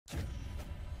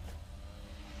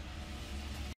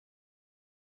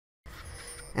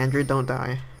Andrew, don't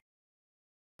die.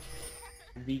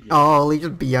 Oh, he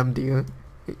just BM'd you.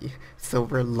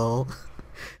 Silver lol.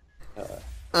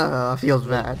 Feels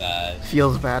bad.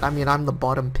 Feels bad. I mean, I'm the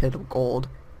bottom pit of gold.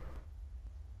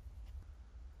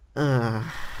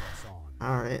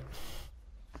 Alright.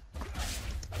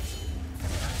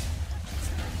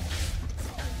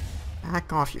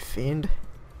 Back off, you fiend.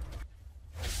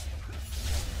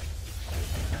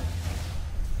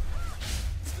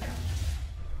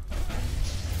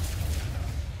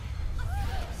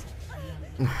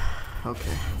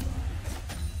 Okay.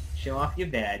 Show off your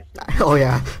badge. Oh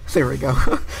yeah, there we go.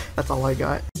 That's all I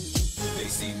got. They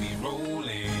see me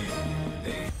rolling.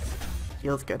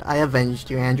 Feels good. I avenged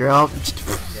you, Andrew. Oh,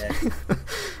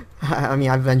 I mean,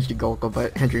 I avenged you, Golko,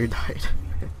 but Andrew died.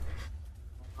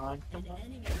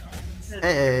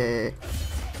 Hey,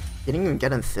 didn't even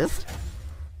get an assist?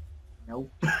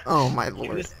 Nope. Oh my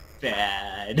lord. It's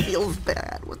bad. Feels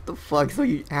bad. What the fuck? So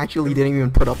you actually didn't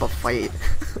even put up a fight?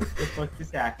 What the fuck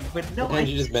just happened? But no,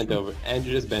 Andrew just bent over.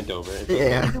 Andrew just bent over. It's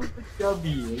Yeah.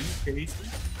 W. Are you crazy?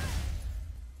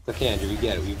 okay, Andrew. We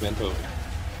get it. We bent over.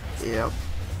 Yep.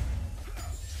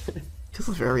 This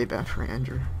is very bad for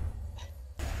Andrew.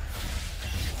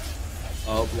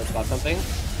 Oh, let's got something.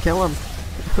 Kill him.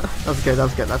 That's good.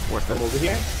 That's good. That's worth Come it. over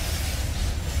here.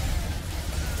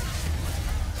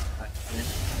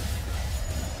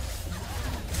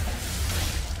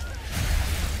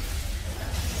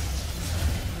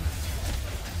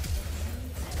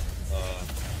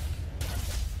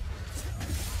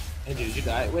 Andrew, did you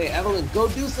die? Wait, Evelyn, go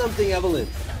do something, Evelyn.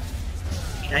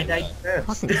 I died first.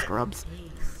 Fucking scrubs.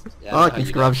 Yeah, Fucking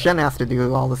scrubs. Shen has to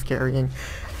do all this carrying.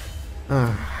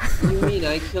 What do you mean?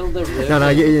 I killed the river. No,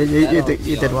 you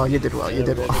did well. You did well. You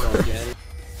did well.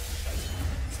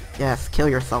 Yes, kill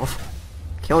yourself.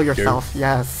 Kill yourself.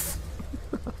 Yes.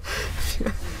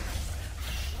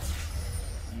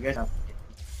 You guys have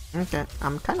Okay,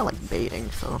 I'm kind of like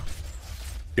baiting, so.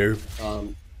 I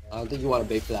don't think you want to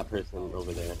bait for that person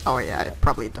over there. Oh yeah, I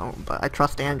probably don't, but I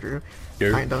trust Andrew.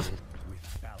 Kind of.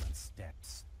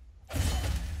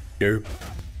 Derp.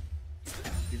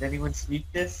 Did anyone sweep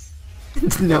this?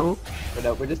 No. But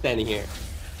no, we're just standing here.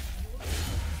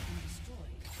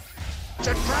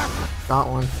 Got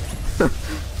one.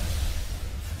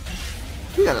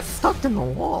 You got us stuck in the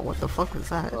wall. What the fuck was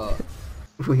that?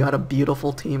 We got a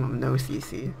beautiful team of no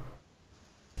CC.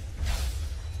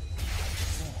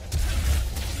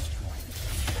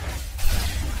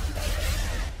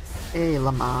 Hey,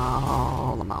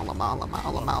 Lamau, Lamau, Lamau,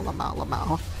 Lamau, Lamau, Lamau,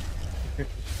 Lamau.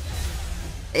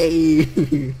 Hey!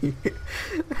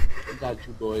 Got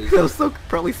you boys. That was so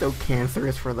probably so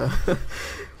cancerous for the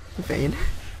vein.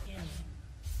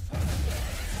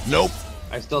 Nope.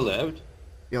 I still lived.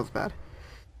 Feels bad.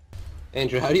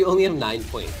 Andrew, how do you only have 9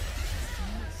 points?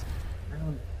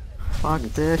 Fuck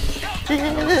this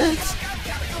shit!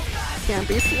 Can't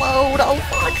be slowed! Oh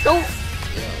fuck! Don't!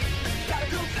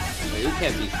 Wait, you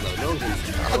can't be slow. No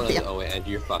one's oh wait,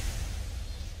 Andrew, you're fucked.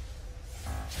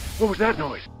 What was that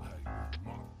noise?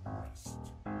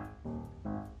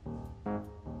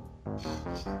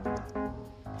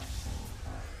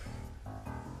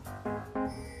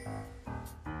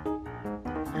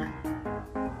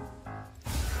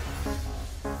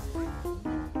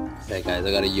 Okay, guys,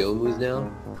 I got a Yomu's now.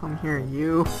 Come here,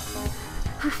 you!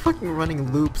 We're fucking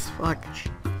running loops. Fuck.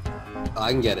 Oh,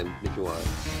 I can get him if you want.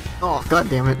 Oh god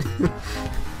damn it!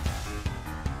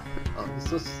 Oh, he's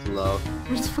so slow.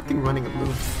 We're just fucking running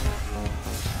loops.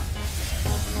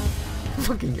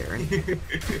 Fucking Gary.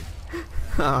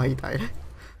 Oh, he died.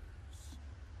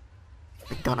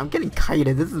 My god, I'm getting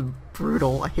kited. This is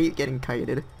brutal. I hate getting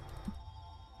kited.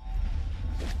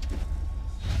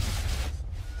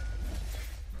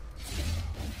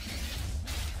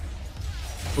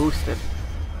 Boosted.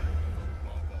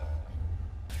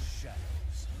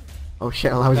 Oh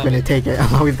shit, I was gonna take it.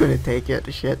 I'm always gonna take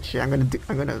it. Shit, I'm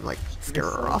gonna like scare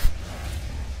her off.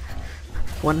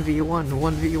 1v1,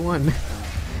 1v1.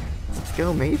 Let's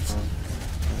go, mates.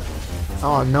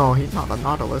 Oh no, he's not a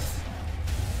Nautilus.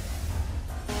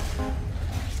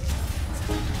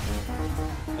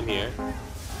 I'm here.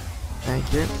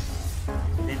 Thank you.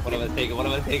 One of us take it, one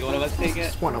of us take it, one of us take it.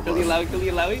 Just one of Kill the us. Alawi, kill the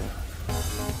Alawi.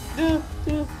 No,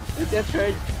 no, the death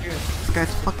charge. This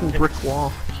guy's fucking brick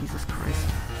wall. Jesus Christ.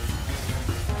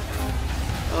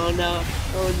 Oh no,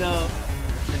 oh no.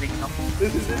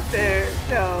 This isn't fair,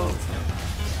 no.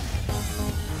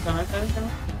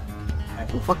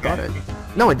 Who the fuck got it?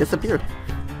 No, it disappeared.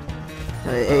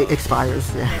 It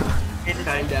expires, yeah.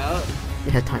 Timed out.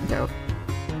 Yeah, timed out.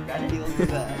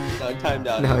 No, timed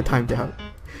out. No, it timed out.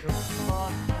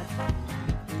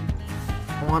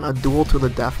 I want a duel to the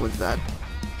death with that.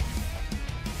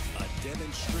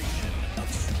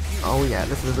 Oh yeah,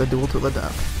 this is a duel to the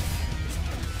death.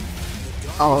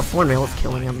 Oh, Thornmail is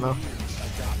killing him though.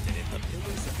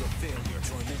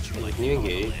 Can you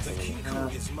engage?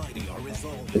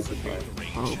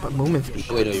 Oh, but Moomins be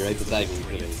Oh, wait, no, you're right beside me.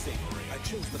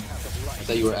 I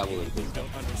thought you were Evelyn.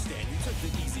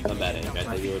 I'm bad at it. I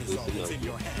thought you were boosting Loki.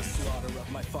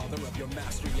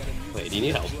 Wait, do you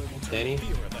need help, Danny?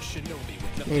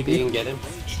 Maybe. You can get him?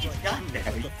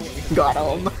 Got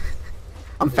him.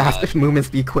 I'm fast if Moomins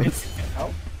be quiz.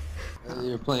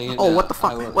 You're playing it Oh, now. what the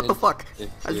fuck? What the fuck? If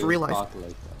I just you realized. talk like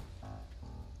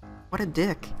that. What a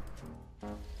dick.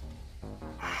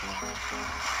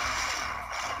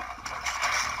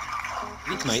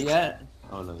 Did he smite yet?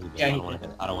 Oh no, he didn't. Yeah, I he don't want to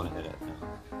hit. I don't want to hit it.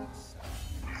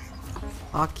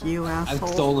 Fuck you, asshole.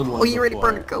 I've stolen one. Oh, you already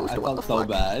before. burned a ghost. I What the felt so fuck?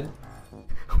 bad.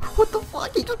 What the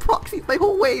fuck? He just proxied my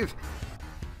whole wave.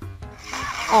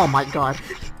 Oh my god.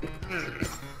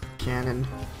 Cannon.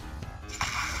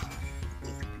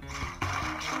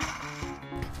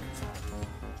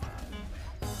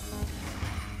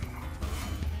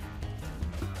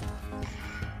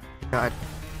 God.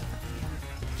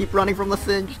 Keep running from the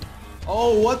singed.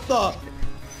 Oh, what the?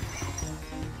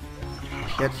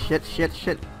 Shit, shit, shit,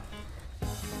 shit.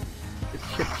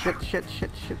 Shit, shit, shit, shit,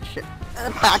 shit, shit.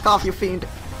 Back off, you fiend.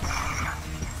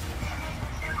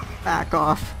 Back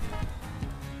off.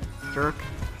 Jerk.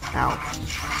 Ow.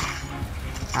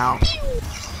 Ow.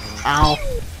 Ow.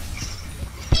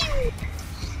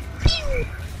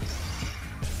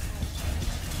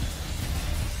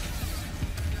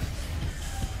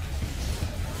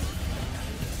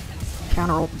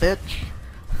 Counter ult, bitch.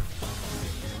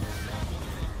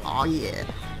 Aw, yeah.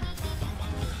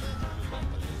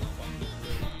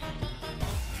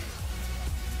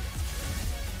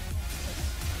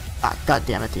 Ah, god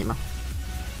damn it, Tima.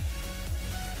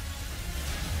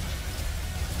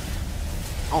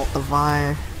 Alt the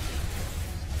Vi.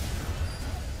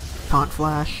 Taunt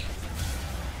flash.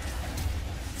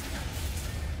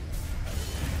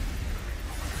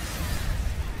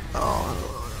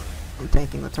 Oh, I'm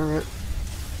tanking the turret.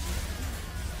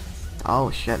 Oh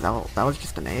shit, that was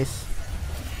just an ace.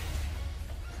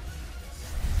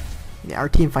 Yeah, our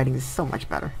team fighting is so much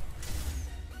better.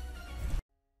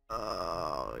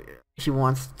 He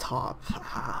wants top.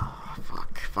 Ah,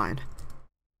 fuck. Fine.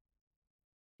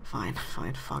 Fine,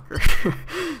 fine, fucker.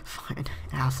 Fine,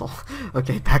 asshole.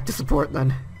 Okay, back to support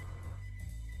then.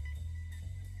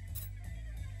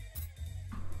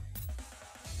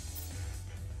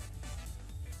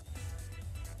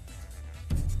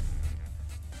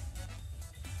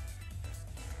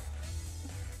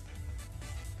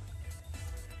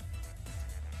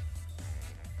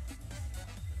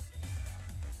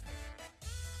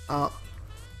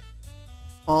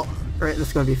 Well, alright, this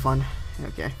is gonna be fun.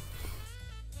 Okay.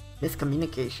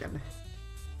 Miscommunication.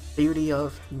 Beauty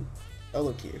of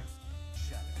solo queue.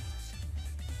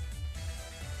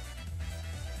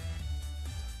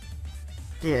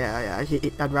 Yeah,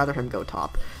 I'd rather him go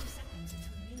top.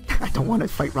 I don't want to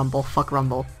fight Rumble. Fuck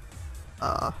Rumble.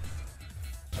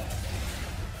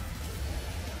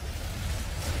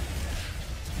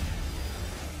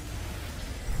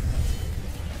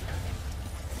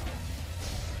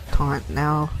 Taunt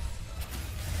now.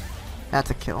 That's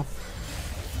a kill.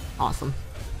 Awesome.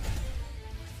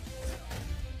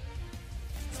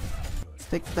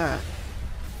 Take that.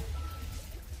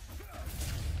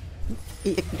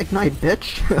 Ignite,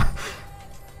 bitch!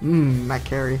 My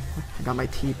carry. I got my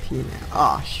TP now.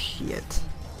 Oh shit.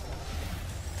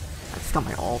 I just got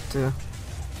my ult too.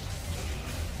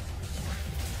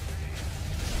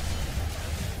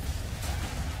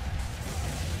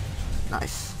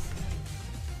 Nice.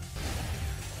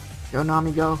 Go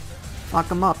Nami, go. Fuck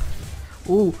him up.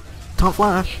 Ooh, top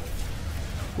flash.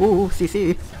 Ooh,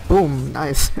 CC. Boom,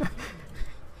 nice.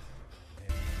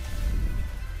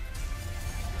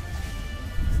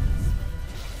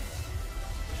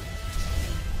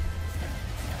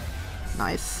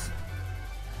 Nice.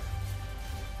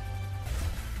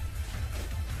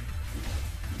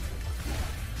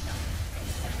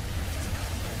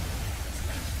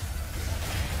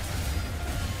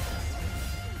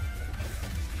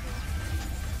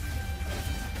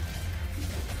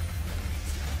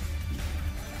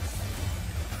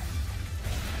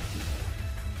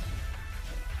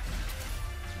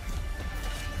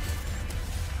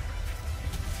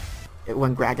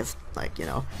 When Gragas, like, you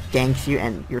know, ganks you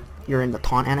and you're in the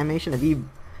taunt animation, if he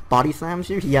body slams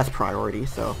you, he has priority,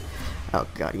 so... Oh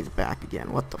god, he's back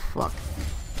again, what the fuck?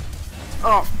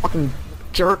 Oh, fucking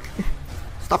jerk!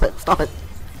 Stop it, stop it!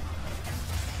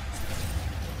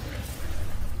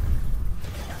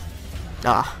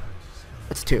 Ah,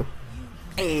 that's two.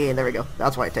 Hey, there we go.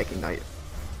 That's why I take Ignite.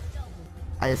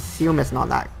 I assume it's not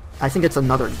that. I think it's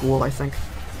another ghoul, I think.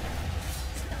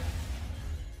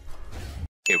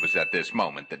 It was at this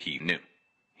moment that he knew.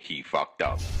 He fucked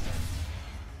up.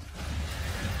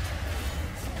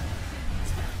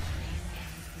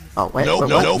 Oh, wait, Nope, wait,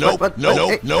 nope, nope, what? nope,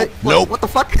 Hey, nope, hey, nope. What the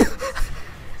fuck?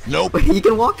 Nope. Wait, you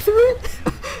can walk through it?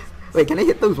 Wait, can I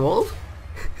hit those walls?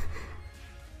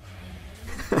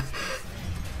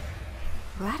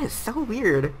 That is so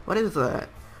weird. What is that?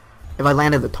 If I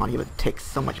landed the taunt, he would take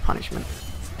so much punishment.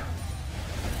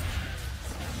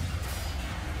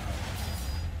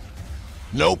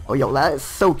 Nope. Oh, yo, that is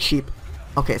so cheap.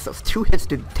 Okay, so it's 2 hits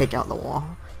to take out the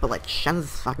wall. But, like, Shen's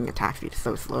fucking attack speed is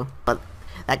so slow. But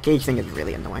that gauge thing is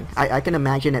really annoying. I can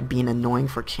imagine it being annoying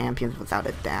for champions without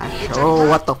a dash. Oh,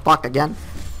 what the fuck, again?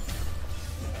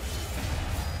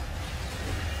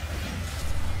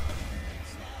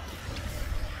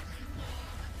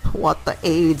 What the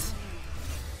AIDS?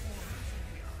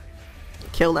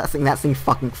 Kill that thing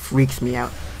fucking freaks me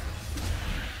out.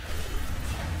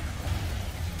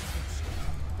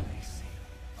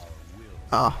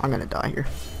 Oh, I'm gonna die here.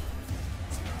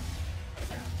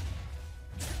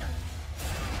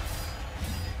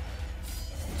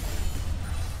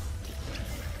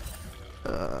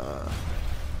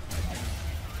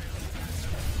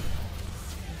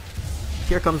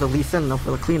 Here comes a Lee Sin though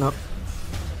for the cleanup.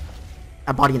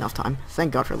 I bought enough time.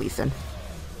 Thank God for Lee Sin.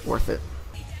 Worth it.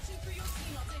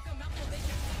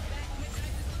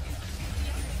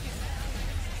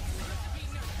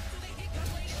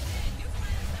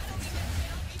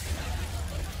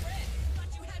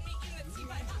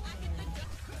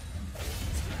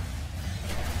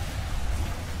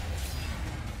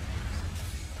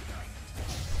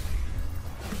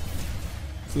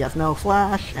 He has no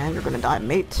flash, and you're gonna die,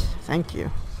 mate. Thank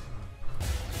you.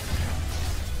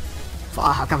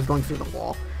 Fuck, I was going through the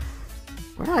wall.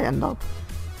 Where did I end up?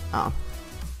 Oh.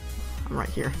 I'm right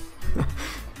here.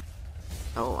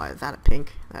 Oh, is that a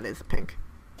pink? That is a pink.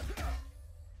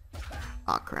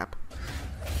 Oh, crap.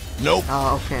 Nope.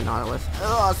 Oh, okay, Nautilus.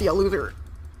 Oh, see a loser.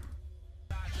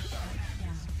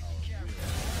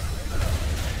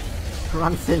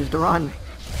 Run, Singed, run.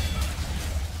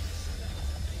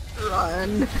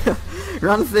 Run!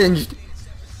 Run, Singed!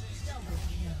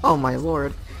 Oh my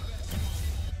lord.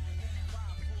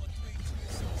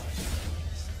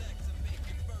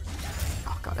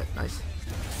 Oh, got it. Nice.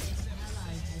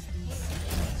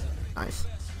 Nice.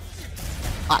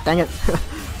 Ah, dang it!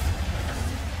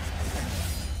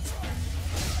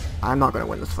 I'm not gonna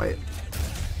win this fight.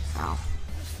 Ow.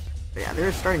 But yeah,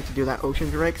 they're starting to do that ocean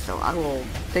drake, so I'll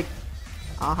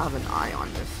have an eye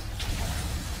on this.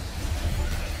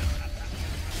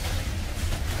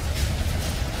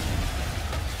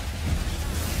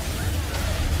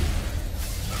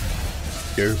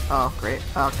 Here. Oh, great.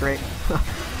 Oh, great.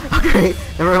 Oh, great.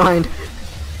 Never mind.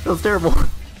 That was terrible.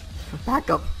 Back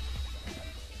up.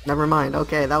 Never mind.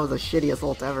 Okay, that was the shittiest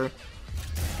ult ever.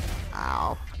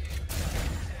 Ow.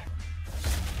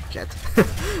 Shit.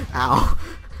 Ow.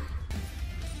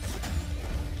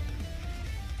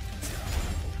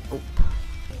 Oh.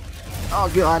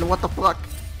 Oh god, what the fuck?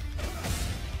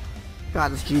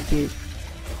 God, it's GP.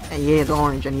 And he is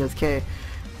orange and he is K.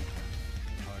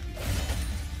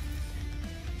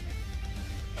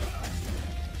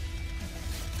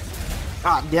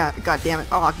 Ah, yeah, god damn it.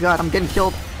 Oh god, I'm getting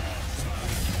killed.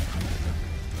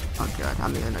 Oh god,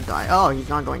 I'm gonna die. Oh, he's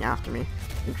not going after me.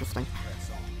 Interesting.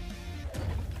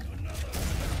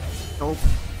 Nope.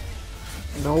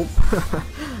 Nope.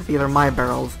 These are my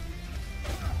barrels.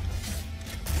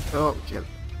 Oh, shit.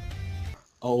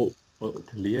 Oh,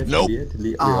 Talia? Nope.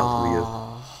 Talia?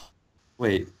 Oh.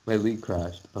 Wait, my lead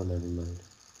crashed. Oh, never mind.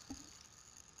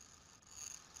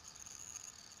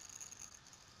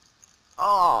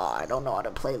 Oh, I don't know how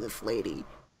to play this lady.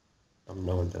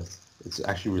 No one does. It's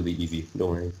actually really easy. Don't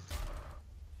worry.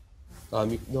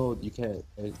 No, you can't.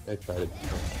 I tried it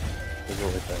before. It doesn't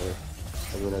work that way.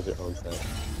 Everyone has their own set.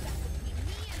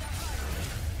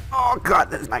 Oh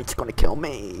god, this knight's gonna kill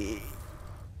me.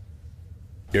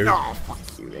 Here. Oh, fuck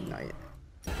you, Ignite.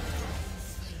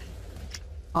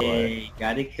 Hey,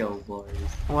 got a kill, boys.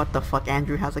 What the fuck?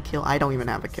 Andrew has a kill? I don't even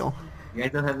have a kill. You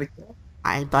guys don't have a kill?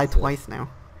 I died twice now.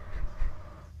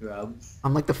 Grubs.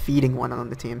 I'm like the feeding one on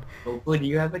the team. Popo, do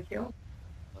you have a kill?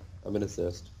 I'm an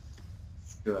assist.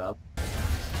 Scrub.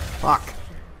 Fuck.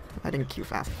 I didn't queue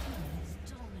fast.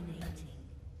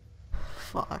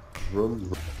 Fuck.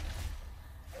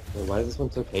 Wait, why is this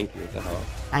one so tanky? What the hell?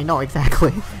 I know,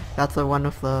 exactly. That's the one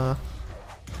with the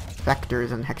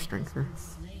vectors and hex drinker.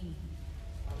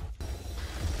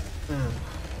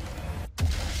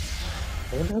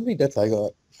 I wonder how many deaths I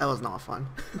got. That was not fun.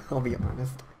 I'll be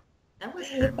honest. That was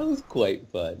That was quite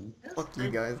fun. Fuck you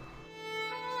guys.